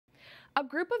A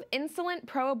group of insolent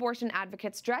pro-abortion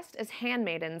advocates dressed as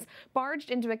handmaidens barged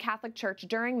into a Catholic church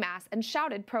during Mass and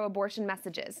shouted pro-abortion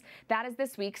messages. That is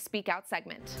this week's Speak Out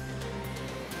segment.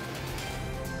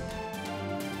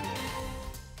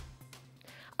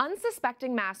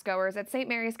 Unsuspecting Mass-goers at St.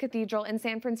 Mary's Cathedral in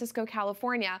San Francisco,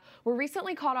 California, were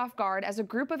recently caught off guard as a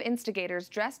group of instigators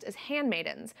dressed as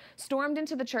handmaidens stormed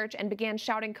into the church and began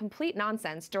shouting complete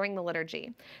nonsense during the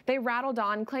liturgy. They rattled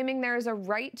on, claiming there is a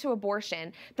right to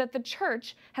abortion that the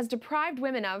church has deprived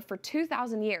women of for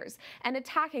 2,000 years, and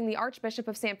attacking the Archbishop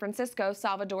of San Francisco,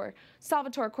 Salvatore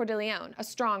Cordileone, a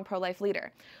strong pro-life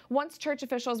leader. Once church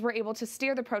officials were able to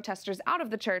steer the protesters out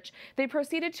of the church, they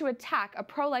proceeded to attack a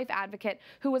pro-life advocate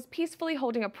who was peacefully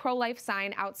holding a pro-life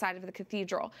sign outside of the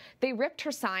cathedral. They ripped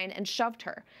her sign and shoved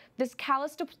her. This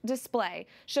callous display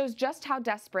shows just how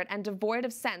desperate and devoid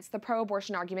of sense the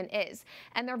pro-abortion argument is,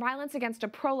 and their violence against a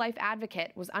pro-life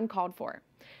advocate was uncalled for.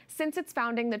 Since its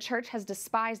founding, the church has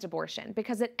despised abortion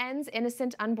because it ends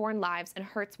innocent unborn lives and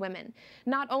hurts women.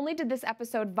 Not only did this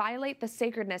episode violate the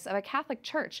sacredness of a Catholic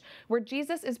church where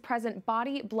Jesus is present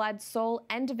body, blood, soul,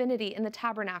 and divinity in the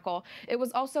tabernacle, it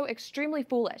was also extremely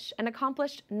foolish and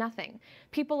accomplished nothing.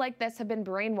 People like this have been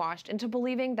brainwashed into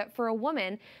believing that for a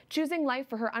woman, choosing life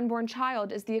for her unborn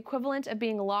child is the equivalent of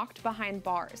being locked behind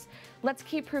bars. Let's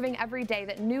keep proving every day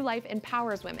that new life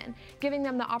empowers women, giving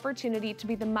them the opportunity to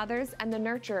be the mothers and the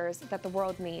nurturers that the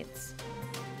world needs.